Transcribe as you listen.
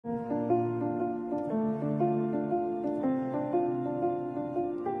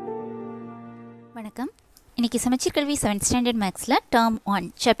இன்னைக்கு சமச்சீர் கல்வி 7th ஸ்டாண்டர்ட் மேக்ஸ்ல Term 1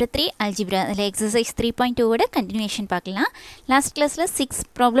 Chapter 3 Algebra அதில் எக்ஸசைஸ் 3.2 ஓட கண்டினியூஷன் பார்க்கலாம். லாஸ்ட் கிளாஸ்ல 6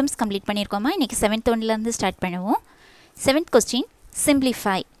 ப்ராப்ளம்ஸ் கம்ப்ளீட் பண்ணியிருக்கோமா. இன்னைக்கு 7th ஒன்ல இருந்து ஸ்டார்ட் பண்ணுவோம். 7th question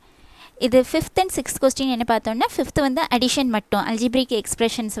simplify. இது 5th and 6th கொஸ்டின் என்ன பார்த்தோம்னா 5th வந்து அடிஷன் மட்டும் அல்ஜிப்ரிக்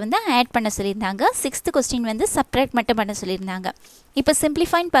எக்ஸ்பிரஷன்ஸ் வந்து ஆட் பண்ண சொல்லியிருந்தாங்க. 6th கொஸ்டின் வந்து சப்ட்ராக்ட் மட்டும் பண்ண சொல்லியிருந்தாங்க. இப்போ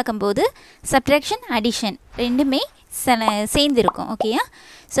சிம்பிளிஃபைன்னு பார்க்கும்போது சப்ட்ராக்ஷன் அடிஷன் ரெண்டுமே சேர்ந்து இருக்கும். ஓகேயா.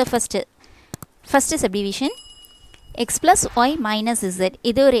 So first subdivision x plus y minus z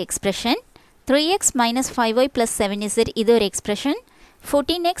இது ஒரு expression, 3x minus 5y plus 7z இது ஒரு expression,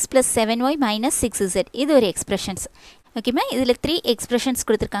 14x plus 7y minus 6z இது ஒரு expressions. ஓகேமா. இதில் 3 expressions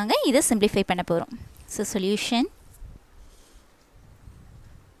கொடுத்துருக்காங்க. இதை simplify பண்ண போகிறோம். So solution,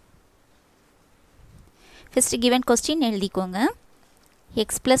 first given question எழுதிக்கோங்க.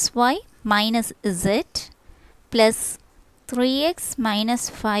 x plus y minus z plus 3x minus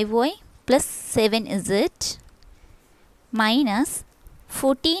 5y plus 7z minus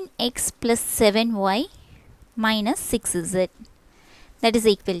 14x plus 7y minus 6z that is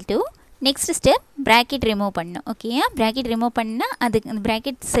equal to, next step bracket remove பண்ணணும். ஓகேயா. bracket remove பண்ணா அது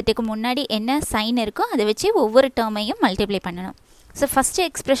bracket செட்டுக்கு முன்னாடி என்ன sign இருக்கோ அதை வச்சு ஒவ்வொரு டேர்மையும் மல்டிப்ளை பண்ணணும். ஸோ ஃபஸ்ட்டு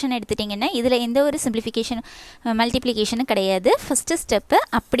எக்ஸ்பிரஷன் எடுத்துட்டிங்கன்னா இதில் எந்த ஒரு சிம்பிளிஃபிகேஷன் மல்டிப்ளிகேஷனும் கிடையாது. ஃபஸ்ட்டு ஸ்டெப்பை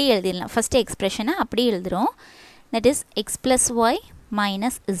அப்படியே எழுதிடலாம். ஃபஸ்ட்டு எக்ஸ்பிரஷனை அப்படியே எழுதுகிறோம். that is x plus y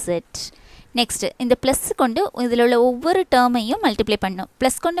minus z. Next இந்த ப்ளஸ் கொண்டு இதில் உள்ள ஒவ்வொரு டேர்மையும் மல்டிப்ளை பண்ணணும்.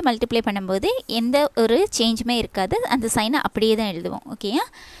 ப்ளஸ் கொண்டு மல்டிப்ளை பண்ணும்போது எந்த ஒரு சேஞ்சுமே இருக்காது. அந்த சைனை அப்படியே தான் எழுதுவோம். ஓகேயா.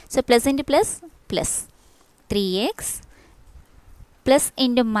 So plus into plus plus 3x plus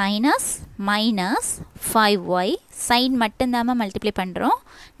into minus minus 5y sign மட்டும்தாம multiply பண்ணுறோம்.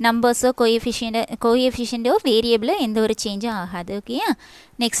 நம்பர்ஸோ கோஎஃபிஷியண்டோ வேரியபிளோ எந்த ஒரு சேஞ்சும் ஆகாது. ஓகேயா.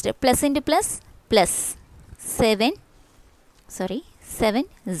 Next plus into plus plus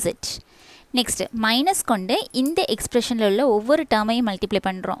 7z. Next minus கொண்டு இந்த எக்ஸ்பிரஷனில் உள்ள ஒவ்வொரு டேர்மையும் மல்டிப்ளை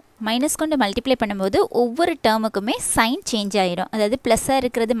பண்ணுறோம். மைனஸ் கொண்டு மல்டிப்ளை பண்ணும்போது ஒவ்வொரு டேர்முக்குமே சைன் சேஞ்ச் ஆகிடும். அதாவது ப்ளஸ்ஸாக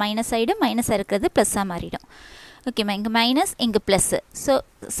இருக்கிறது மைனஸ் ஆகிடும், மைனஸாக இருக்கிறது ப்ளஸ்ஸாக மாறிடும். ஓகேம்மா. இங்கே மைனஸ் இங்கே ப்ளஸ்ஸு. ஸோ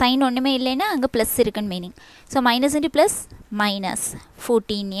சைன் ஒன்றுமே இல்லைன்னா அங்கே ப்ளஸ் இருக்குன்னு meaning. So minus into plus minus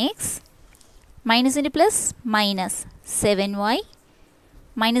 14x minus into plus minus 7y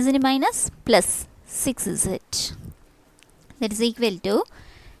minus into minus plus 6z that is equal to,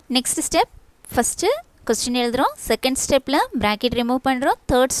 next step first question எழுதுகிறோம். செகண்ட் ஸ்டெப்பில் bracket remove பண்ணுறோம்.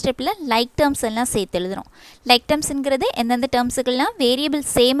 Third ஸ்டெப்பில் like terms எல்லாம் சேர்த்து எழுதுகிறோம். Like டேர்ம்ஸுங்கிறது எந்தெந்த டேர்ம்ஸுக்கெல்லாம் variable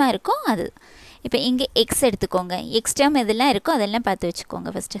சேமாக இருக்கோ அது. இப்போ இங்கே எக்ஸ் எடுத்துக்கோங்க. எக்ஸ் டேர்ம் எதெல்லாம் இருக்கோ அதெல்லாம் பார்த்து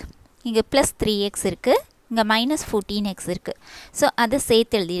வச்சுக்கோங்க. ஃபஸ்ட்டு இங்கே ப்ளஸ் 3x இருக்குது, இங்கே மைனஸ் 14x இருக்குது. ஸோ அதை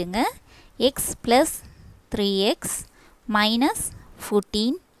சேர்த்து எழுதிடுங்க. X plus 3x minus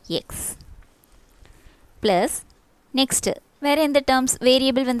 14x plus next வேறு எந்த டேர்ம்ஸ்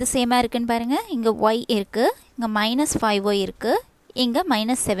வேரியபிள் வந்து சேமாக இருக்குன்னு பாருங்கள். இங்கே y இருக்குது, இங்கே மைனஸ் 5y இருக்குது, இங்கே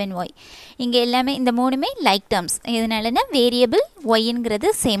மைனஸ் 7y. இங்கே எல்லாமே இந்த மூணுமே லைக் டேர்ம்ஸ். இதனாலனா வேரியபிள் ஒய்ங்கிறது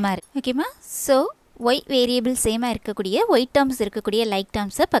சேமாக இருக்குது. ஓகேம்மா. ஸோ ஒய் வேரியபிள் சேமாக இருக்கக்கூடிய ஒய் டேர்ம்ஸ் இருக்கக்கூடிய லைக்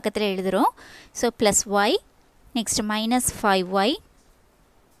டேர்ம்ஸை பக்கத்தில் எழுதுகிறோம். So plus Y, next minus 5y,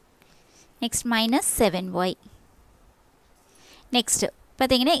 next minus 7y. Next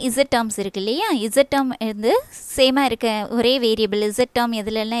பார்த்தீங்கன்னா இசட் டேர்ம்ஸ் இருக்குது இல்லையா. இசட் டேர்ம் இருந்து சேமாக இருக்க ஒரே வேரியபிள் இசட் டேர்ம்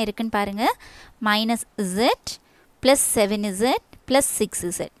எதுலெல்லாம் இருக்குன்னு பாருங்கள். Minus z plus 7z plus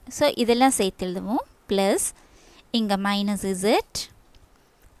 6z. So இதெல்லாம் சேர்த்து எழுதுவோம். ப்ளஸ் இங்கே minus z,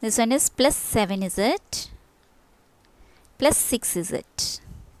 this one is plus 7z plus 6z.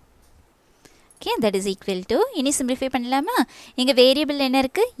 Okay. That is equal to, இனி சிம்பிளிஃபை பண்ணலாமா. இங்கே வேரியபிள் என்ன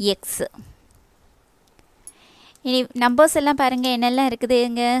இருக்குது? எக்ஸ். இனி நம்பர்ஸ் எல்லாம் பாருங்கள் என்னெல்லாம் இருக்குது.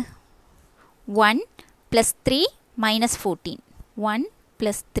 இங்கே 1 ப்ளஸ் 3 மைனஸ் 14, 1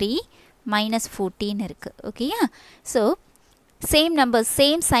 ப்ளஸ் 3 மைனஸ் 14 இருக்குது. ஓகேயா. ஸோ சேம் நம்பர்ஸ்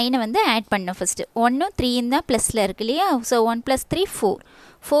சேம் சைனை வந்து ஆட் பண்ணோம். ஃபஸ்ட்டு 1ம் 3யும் தான் ப்ளஸில் இருக்குது இல்லையா. So 1 plus 3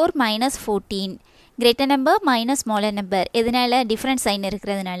 4 minus 14. Greater number minus smaller number, எதனால டிஃப்ரெண்ட் சைன்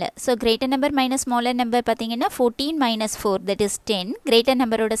இருக்கிறதுனால. So greater number minus smaller number பார்த்தீங்கன்னா 14 மைனஸ் 4 தட் இஸ் 10. கிரேட்டர்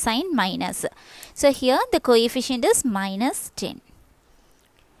நம்பரோட sign minus. So here the coefficient is minus 10.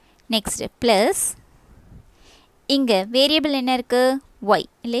 Next plus இங்கே variable என்ன இருக்குது? Y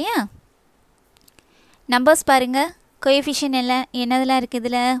இல்லையா. Numbers பாருங்கள். Coefficient எல்லாம் என்னதெல்லாம் இருக்குது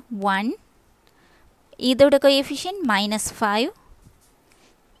இதில்? 1, இதோட கோஎஃபிஷியன்ட் மைனஸ் 5,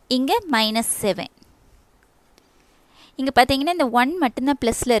 இங்கே மைனஸ் 7. இங்கே பார்த்தீங்கன்னா இந்த 1 மட்டும்தான்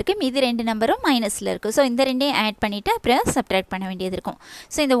ப்ளஸில் இருக்குது, மீதி 2 நம்பரும் மைனஸில் இருக்குது. ஸோ இந்த ரெண்டையும் ஆட் பண்ணிவிட்டு அப்புறம் சப்ட்ராக்ட் பண்ண வேண்டியது இருக்கும்.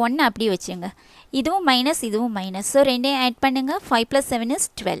 ஸோ இந்த 1 அப்படியே வச்சுங்க. இதுவும் மைனஸ் இதுவும் மைனஸ். ஸோ ரெண்டையும் ஆட் பண்ணுங்கள். 5 + 7 is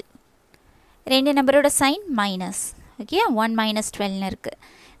 12. ரெண்டு நம்பரோட சைன் மைனஸ். ஓகே, 1 - 12 இருக்குது.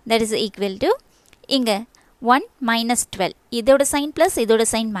 தட் இஸ் ஈக்குவல் டு இங்கே 1 minus 12. இதோட sign plus இதோட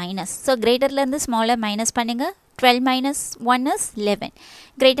sign minus. So greaterல இருந்து smaller minus பண்ணுங்க. 12 minus 1 is 11.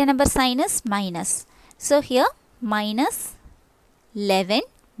 Greater number sign is minus. So here minus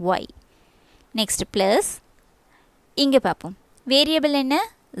 11y. Next plus. இங்க பாப்போம். Variable என்ன?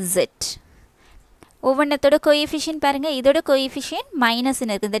 Z. ஒவ்வொன்றத்தோட coefficient பாருங்க. இதோட coefficient minus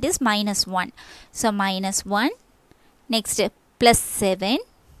இருக்கு. That is minus 1. So minus 1. Next plus 7.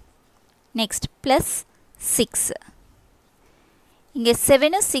 Next plus 6. இங்க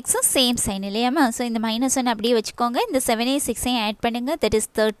 7 6 same sign இல்லையாமா? So இந்த minus 1 அப்படியே வச்சுக்கோங்க. இந்த 7 6 ஆட் பண்ணுங்க. That is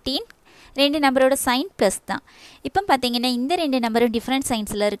 13. ரெண்டு நம்பரோட சைன் ப்ளஸ் தான். இப்போ பார்த்தீங்கன்னா இந்த ரெண்டு நம்பரும் டிஃப்ரெண்ட்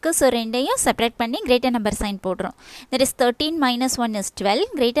சைன்ஸில் இருக்குது. ஸோ ரெண்டையும் செப்பரேட் பண்ணி கிரேட்டர் நம்பர் சைன் போடுறோம். That is 13 minus 1 is 12.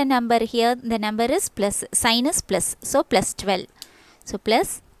 Greater number here the number is plus. Sign is plus. So plus 12. So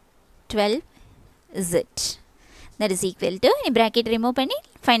plus 12 z. That is equal to bracket remove பண்ணி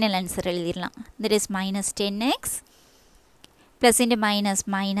final answer எழுதிடலாம். That is minus 10x plus into minus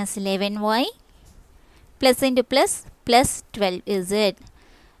minus 11y plus into plus plus 12 z.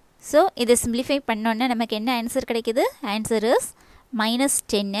 So, இதை simplify பண்ணோன்னா நமக்கு என்ன answer கிடைக்குது? Answer is minus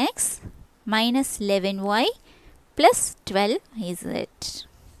 10x minus 11y plus 12z.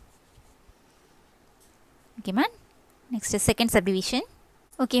 ஓகேமா? Next second subdivision.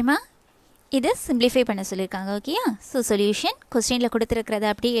 ஓகேமா? இது simplify பண்ண சொல்லியிருக்காங்க. ஓகேயா? ஸோ சொல்யூஷன் கொஸ்டினில் கொடுத்துருக்கிறத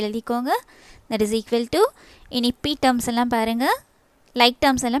அப்படியே எழுதிக்கோங்க. தட் இஸ் ஈக்குவல் டு இனி பி டேர்ம்ஸ் எல்லாம் பாருங்கள். லைக்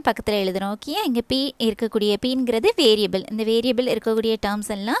டேர்ம்ஸ் எல்லாம் பக்கத்தில் எழுதுகிறோம். ஓகே, இங்கே பி இருக்கக்கூடிய பிங்கிறது வேரியபிள். இந்த வேரியபிள் இருக்கக்கூடிய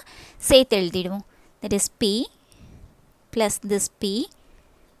டேர்ம்ஸ் எல்லாம் சேர்த்து எழுதிடுவோம். That is B plus this be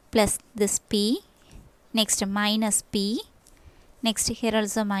plus this be next minus B next here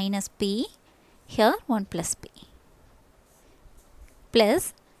also minus be here 1 plus B plus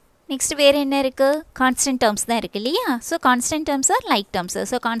next வேறு என்ன இருக்குது? கான்ஸ்டன்ட் டேர்ம்ஸ் தான் இருக்குது இல்லையா? So constant terms R like terms.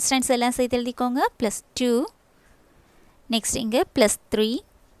 So constants எல்லாம் சேர்த்து எழுதிக்கோங்க. Plus 2 next இங்கே plus 3,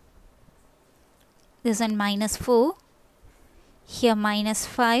 this one minus 4, here minus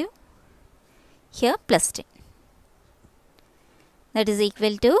 5, here plus 10. That is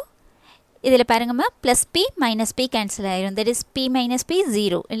equal to, இதில் பாருங்கம்மா plus p minus p cancel ஆயிரும். That is p minus p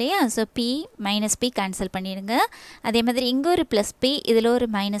 0 இல்லையா? So p minus p cancel பண்ணிடுங்க. அதே மாதிரி இங்கே ஒரு plus p, இதில் ஒரு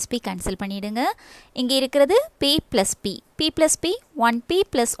minus p cancel பண்ணிடுங்க. இங்கே இருக்கிறது p plus p. p plus p 1p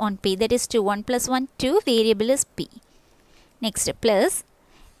plus 1p. That is 2. 1 plus 1 2. Variable is p. Next plus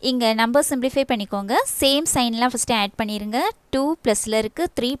இங்கே நம்பர் சிம்பிளிஃபை பண்ணிக்கோங்க. சேம் சைன்லாம் ஃபஸ்ட்டு ஆட் பண்ணிடுங்க. 2 ப்ளஸில்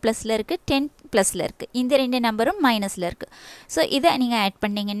இருக்குது, 3 ப்ளஸில் இருக்குது, 10 ப்ளஸில் இருக்குது. இந்த ரெண்டு நம்பரும் மைனஸில் இருக்குது. ஸோ இதை நீங்கள் ஆட்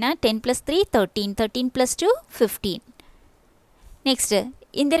பண்ணிங்கன்னா 10 + 3 13, 13 + 2 15. நெக்ஸ்ட்டு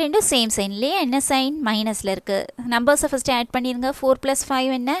இந்த ரெண்டும் சேம் சைன் இல்லையா? என்ன சைன்? மைனஸில் இருக்குது. நம்பர்ஸை ஃபஸ்ட்டு ஆட் பண்ணிடுங்க. 4 +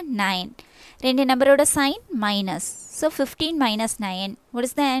 5 என்ன? 9. ரெண்டு நம்பரோட sign minus. So 15 minus 9. What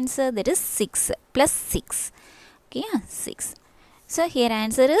is the answer? That is 6 + 6. Okay, 6. So here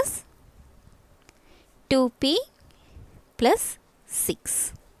answer is 2p plus 6.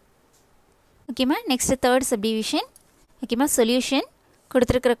 Okay ma, next third subdivision. Okay ma, solution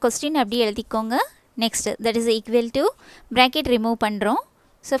கொடுத்திருக்கிற question அப்படியே எழுதிக்கோங்க. Next that is equal to bracket remove பண்றோம்.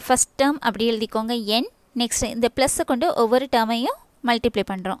 So first term அப்படியே எழுதிக்கோங்க n. Next இந்த plus கொண்டு ஒவ்வொரு termையும் multiply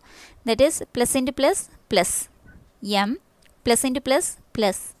பண்றோம். That is plus into plus plus m plus into plus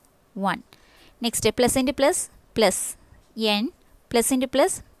plus 1. Next plus into plus plus n plus into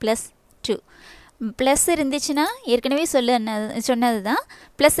plus plus 2. plus இருந்துச்சுன்னா ஏற்கனவே சொன்னது தான்.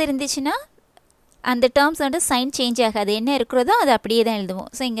 plus இருந்துச்சுன்னா அந்த டேர்ம்ஸ் வந்து சைன் சேஞ்ச் ஆகாது. என்ன இருக்கிறதோ அது அப்படியே தான் எழுதுவோம்.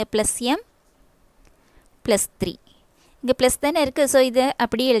 ஸோ இங்கே plus m plus 3. இங்கே ப்ளஸ் தானே இருக்குது. ஸோ இதை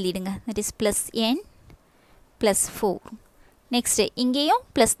அப்படியே எழுதிடுங்க. That is plus n plus 4. Next இங்கேயும்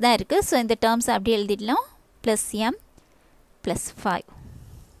ப்ளஸ் தான் இருக்குது. ஸோ இந்த டேர்ம்ஸ் அப்படியே எழுதிடலாம். plus m plus 5.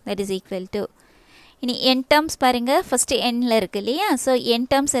 That is equal to இனி n டேர்ம்ஸ் பாருங்கள். ஃபஸ்ட்டு nல இருக்குது இல்லையா? ஸோ n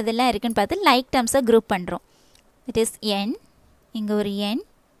டேர்ம்ஸ் எதெல்லாம் இருக்குதுன்னு பார்த்து லைக் டேர்ம்ஸை குரூப் பண்ணுறோம். தட் இஸ் n, இங்கே ஒரு n,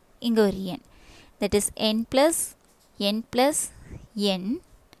 இங்கே ஒரு n. That is n plus n plus n.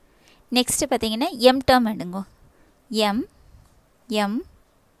 Next பார்த்தீங்கன்னா m term எடுங்கோ. m m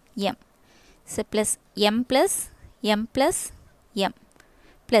m. So plus m plus m plus m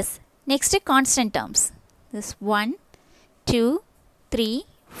plus next constant terms. This 1 2 3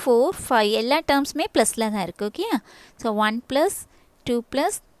 4 5 எல்லா டேர்ம்ஸுமே ப்ளஸில் தான் இருக்குது. Okay, so 1 plus 2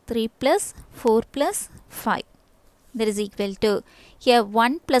 plus 3 plus 4 plus 5. that is equal to here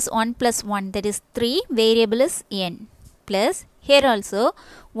 1 plus 1 plus 1, that is 3, variable is n, plus here also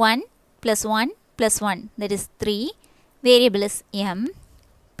 1 plus 1 plus 1, that is 3, variable is m,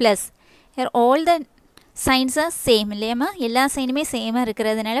 plus here all the signs are same இல்லையாமா? எல்லா சைனுமே சேமாக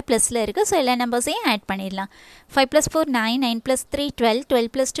இருக்கிறதுனால ப்ளஸில் இருக்குது. So எல்லா நம்பர்ஸையும் add பண்ணிடலாம். 5 + 4 9, 9 + 3 12, 12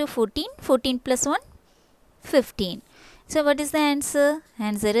 + 2 14, 14 + 1 15. So what is the answer?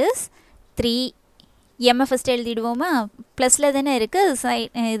 Answer is 3. m first எழுதிடுவோமா ப்ளஸில் தானே இருக்குது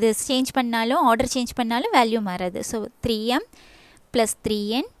இது சேஞ்ச் பண்ணாலும் ஆர்டர் சேஞ்ச் பண்ணாலும் வேல்யூ மாறாது ஸோ 3m +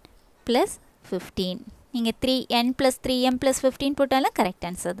 3n + 15 நீங்கள் 3n + 3m + 15 போட்டாலும் கரெக்ட்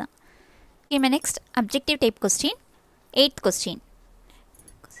ஆன்சர் தான் okay next objective type question 8th question.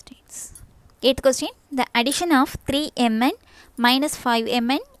 8th question, the addition of 3mn minus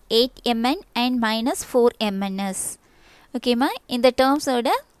 5mn 8mn and minus 4mn is okay ma இந்த terms ஓட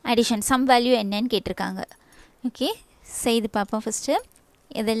addition sum value என்னன்னு கேட்டிருக்காங்க okay செய்து பார்ப்போம் first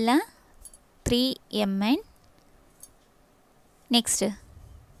இதெல்லாம் 3mn next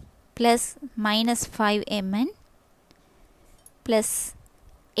plus minus 5mn plus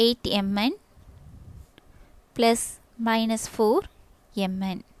 8mn plus minus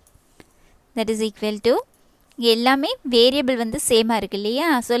 4mn that is equal to எல்லாமே variable வந்து சேமாக இருக்கு இல்லையா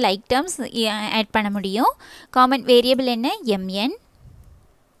ஸோ லைக் டேர்ம்ஸ் ஆட் பண்ண முடியும் காமன் வேரியபிள் என்ன mn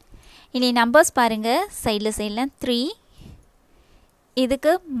இனி நம்பர்ஸ் பாருங்கள் சைடில் 3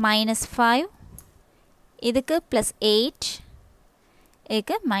 இதுக்கு -5 இதுக்கு +8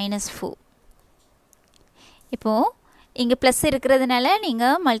 இதுக்கு -4 இப்போது இங்கே ப்ளஸ் இருக்கிறதுனால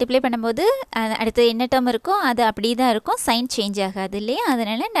நீங்கள் மல்டிப்ளை பண்ணும்போது அடுத்து என்ன டேர்ம் இருக்கோ அது அப்படி தான் இருக்கும் சைன் சேஞ்ச் ஆகாது இல்லையா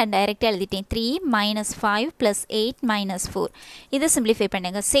அதனால் நான் டைரெக்டாக எழுதிட்டேன் 3 -5 +8 -4 இதை சிம்பிளிஃபை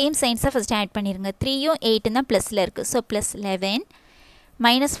பண்ணுங்கள் சேம் சைன்ஸை ஃபஸ்ட்டு ஆட் பண்ணிடுங்க 3யும் 8 தான் ப்ளஸில் இருக்குது ஸோ +11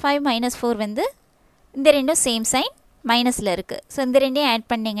 -5 -4 வந்து இந்த ரெண்டும் சேம் சைன் மைனஸில் இருக்குது ஸோ இந்த ரெண்டையும் ஆட்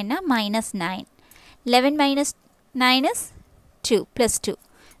பண்ணிங்கன்னா -9 11 - 9 is 2 +2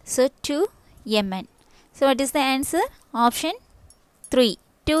 so 2mn. So what is the answer? Option 3.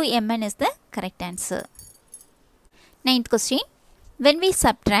 2mn is the correct answer. 9th question. When we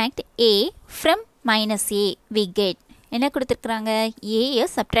subtract a from -a, we get என்ன கொடுத்துருக்குறாங்க ஏயை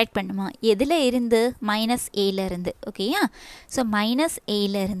சப்ட்ராக்ட் பண்ணுமா எதில் இருந்து -aல இருந்து ஓகேயா ஸோ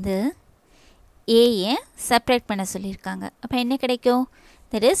 -aல இருந்து ஏயை சப்ட்ராக்ட் பண்ண சொல்லியிருக்காங்க அப்போ என்ன கிடைக்கும்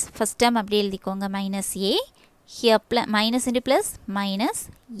தட் இஸ் ஃபஸ்ட் டைம் அப்படி எழுதிக்கோங்க -a here minus into plus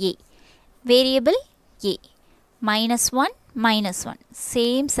 -a variable a -1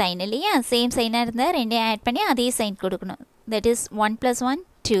 same sign இல்லையா சேம் சைனாக இருந்தால் ரெண்டையும் ஆட் பண்ணி அதே சைன் கொடுக்கணும் that is 1 + 1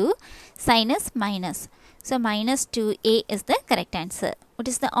 2 sign is minus so -2a is the correct answer. What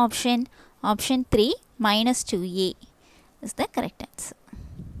is the option? Option 3 -2a is the correct answer.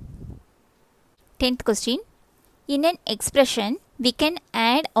 10th question. In an expression we can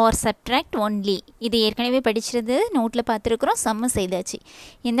add or subtract only. இது ஏற்கனவே படிச்சிருது நோட்டில் பார்த்துருக்குறோம் சம்ம செய்தாச்சு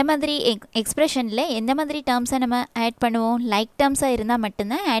எந்த மாதிரி எக்ஸ்பிரஷனில் எந்த மாதிரி டேர்ம்ஸை நம்ம ஆட் பண்ணுவோம் லைக் டேர்ம்ஸாக இருந்தால்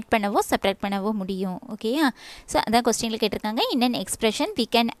மட்டும்தான் ஆட் பண்ணவோ சப்ட்ராக்ட் பண்ணவோ முடியும் ஓகேயா ஸோ அதான் கொஸ்டினில் கேட்டிருக்காங்க in an expression we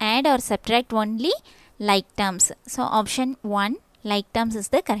can add or subtract only like terms. So option 1 like terms is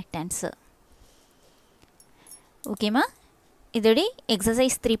the correct answer. Okay ma இதோட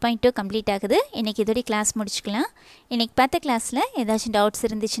எக்ஸசைஸ் 3.2 கம்ப்ளீட் ஆகுது இன்றைக்கி இதோட கிளாஸ் முடிச்சுக்கலாம் இன்றைக்கி பார்த்த கிளாஸில் ஏதாச்சும் டவுட்ஸ்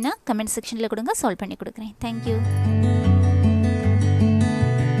இருந்துச்சுன்னா கமெண்ட் செக்ஷனில் கொடுங்க சால்வ் பண்ணி கொடுக்குறேன் தேங்க்யூ